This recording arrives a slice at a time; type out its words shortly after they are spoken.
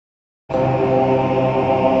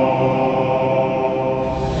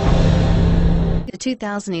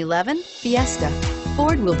2011 Fiesta.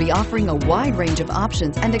 Ford will be offering a wide range of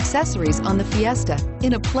options and accessories on the Fiesta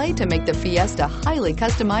in a play to make the Fiesta highly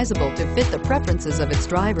customizable to fit the preferences of its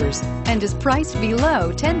drivers and is priced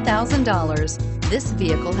below $10,000. This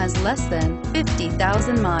vehicle has less than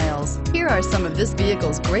 50,000 miles. Here are some of this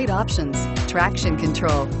vehicle's great options: traction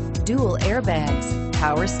control, dual airbags,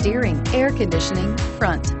 power steering, air conditioning,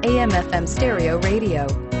 front AM/FM stereo radio,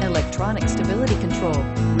 electronic stability control,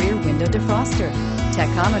 rear window defroster,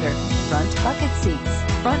 tachometer, front bucket seats,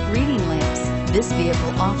 front reading lamps. This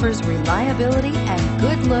vehicle offers reliability and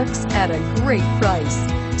good looks at a great price.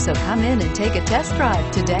 So come in and take a test drive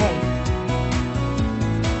today.